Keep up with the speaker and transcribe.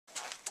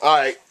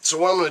Alright, so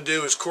what I'm going to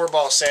do is core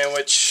ball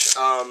sandwich.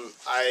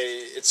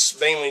 It's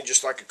mainly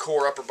just like a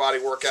core upper body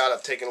workout.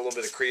 I've taken a little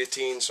bit of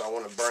creatine, so I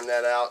want to burn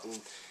that out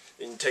and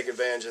take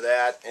advantage of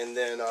that. And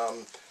then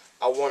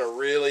I want to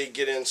really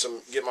get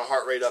my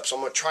heart rate up. So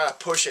I'm going to try to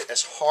push it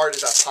as hard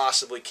as I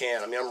possibly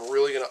can. I mean, I'm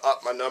really going to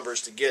up my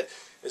numbers to get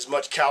as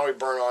much calorie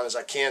burn on as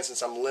I can,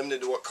 since I'm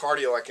limited to what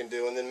cardio I can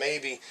do. And then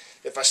maybe,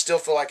 if I still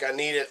feel like I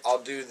need it,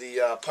 I'll do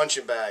the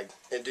punching bag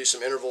and do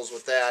some intervals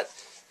with that.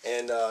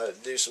 And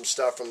do some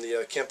stuff from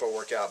the Kempo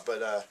workout.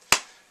 But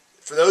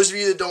for those of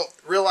you that don't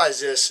realize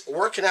this,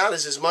 working out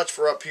is as much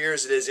for up here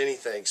as it is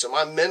anything. So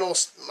my mental,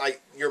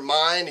 your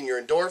mind and your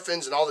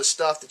endorphins and all this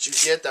stuff that you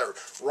get, that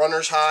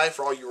runner's high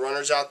for all you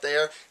runners out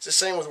there, it's the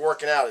same with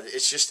working out.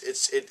 It's just,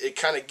 it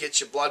kind of gets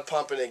your blood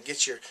pumping and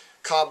gets your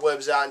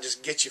cobwebs out and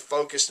just gets you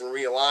focused and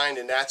realigned.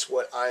 And that's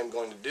what I'm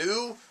going to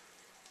do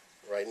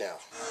right now.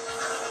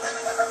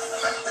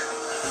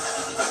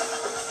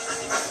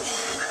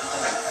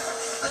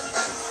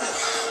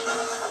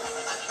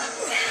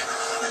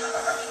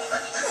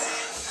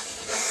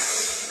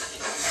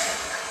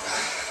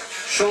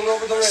 Shoulder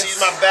over the wrist. See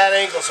my bad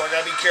ankle, so I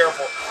gotta be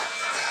careful.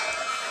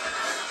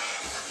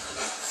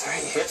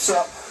 Alright, hips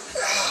up.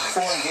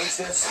 Full engage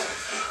this.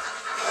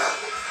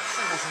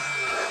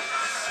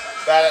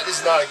 This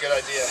is not a good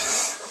idea.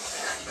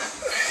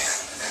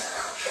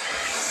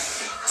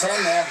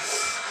 10 there.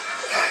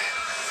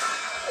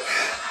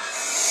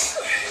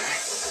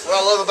 What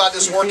I love about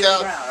this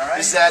workout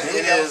is that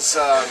it is,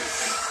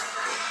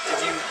 if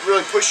you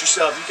really push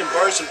yourself, you can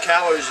burn some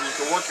calories and you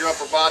can work your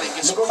upper body and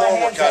get some core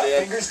workout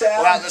in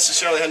without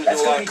necessarily having to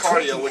do a lot of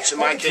cardio, which in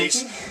my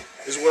case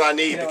is what I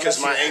need, because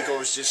my ankle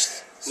is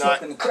just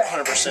not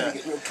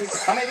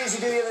 100%. How many days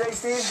you do the other day,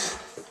 Steve?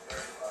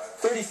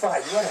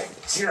 35. What a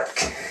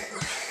jerk.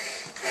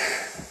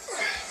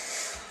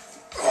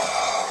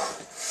 Oh.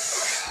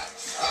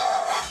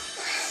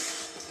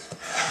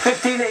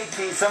 15 to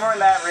 18, somewhere in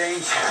that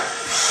range.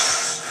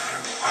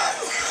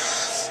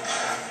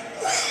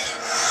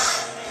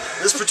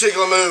 This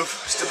particular move,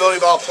 stability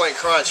ball plank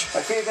crunch,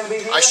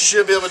 I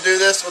should be able to do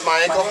this with my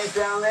ankle,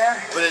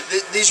 but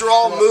these are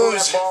all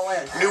moves,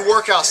 new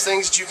workouts,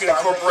 things that you can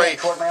incorporate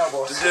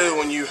to do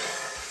when you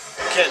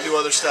can't do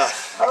other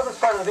stuff.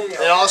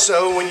 And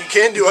also, when you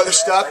can do other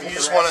stuff, you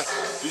just want to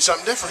do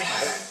something different.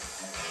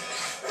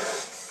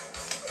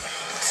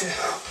 2, 3,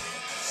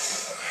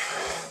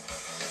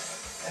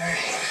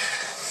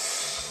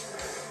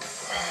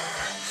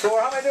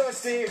 4. How am I doing,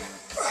 Steve?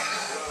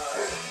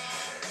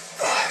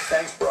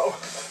 Thanks, bro.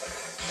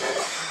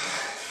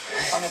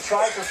 I'm going to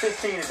try for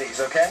 15 of these,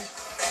 okay?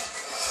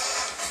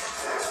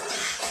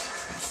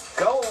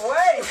 Go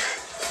away!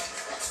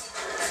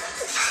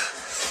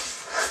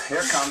 Here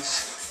it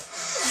comes.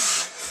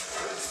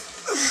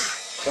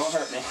 Don't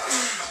hurt me.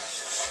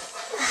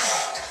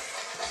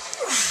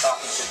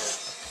 Talking to the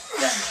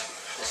bench.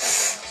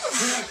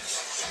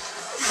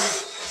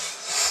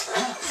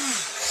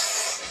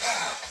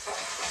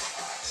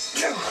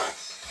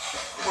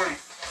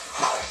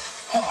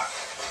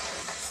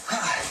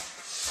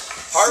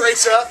 Heart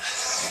rate's up.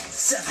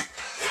 7.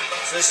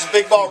 So this is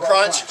big ball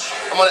crunch.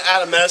 I'm going to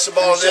add a medicine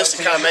ball to this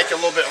to kind of make it a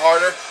little bit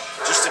harder,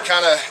 just to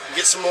kind of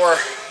get some more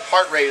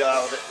heart rate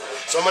out of it.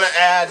 So I'm going to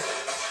add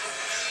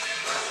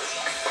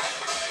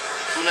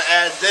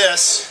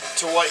this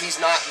to what he's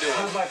not doing.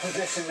 How's my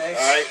position, mate?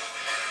 All right.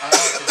 I don't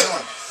know what you're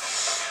doing.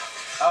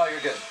 Oh,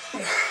 you're good.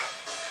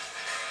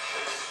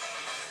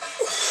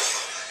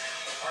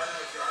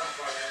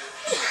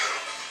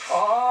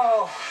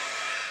 Oh.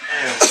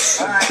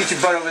 All right. Get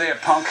your butt over there,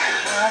 punk.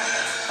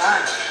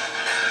 Fine.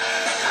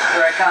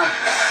 Here I come.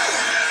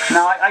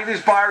 Now, I get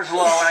these bars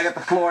low, and I got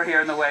the floor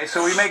here in the way,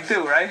 so we make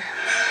do, right?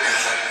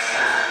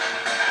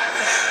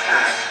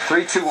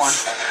 3, 2, 1.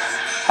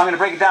 I'm going to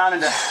break it down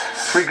into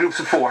 3 groups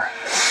of 4.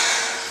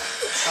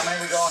 How many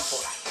are we going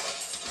for?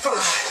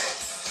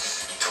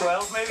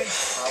 12, maybe?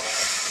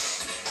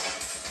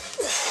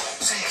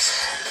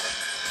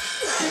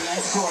 6.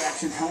 Nice core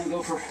action. I'm going to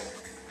go for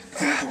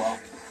 10, 12.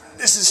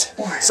 This is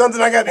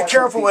something I got to be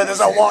careful with as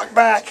I walk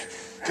back,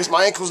 because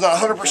my ankle's not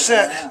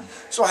 100%.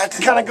 So I have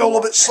to kind of go a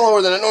little bit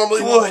slower than I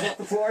normally would.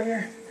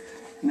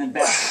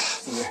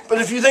 But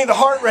if you think the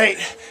heart rate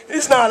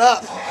is not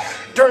up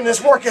during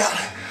this workout,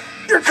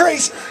 you're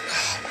crazy.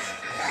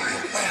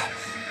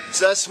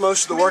 So that's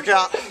most of the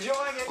workout.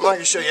 I'm not going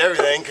to show you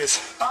everything, because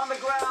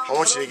I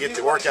want you to get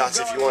the workouts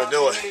if you want to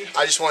do it.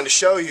 I just wanted to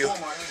show you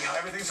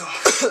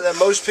that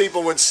most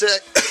people, when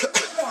sick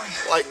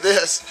like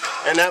this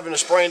and having a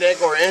sprained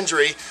ankle or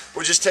injury,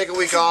 will just take a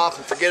week off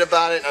and forget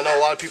about it. I know a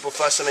lot of people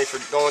fuss at me for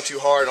going too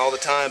hard all the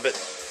time, but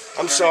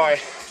I'm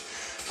sorry.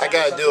 I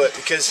got to do it,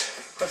 because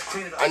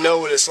I know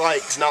what it's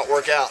like to not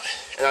work out,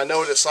 and I know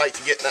what it's like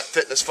to get in that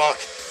fitness funk,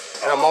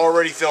 and I'm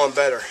already feeling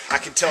better. I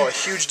can tell a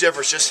huge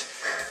difference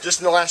just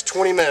in the last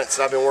 20 minutes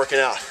that I've been working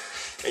out,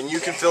 and you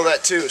can feel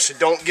that too. So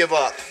don't give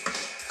up.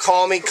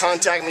 Call me,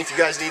 contact me if you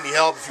guys need any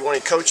help, if you want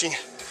any coaching.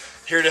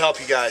 Here to help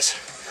you guys.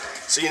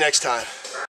 See you next time.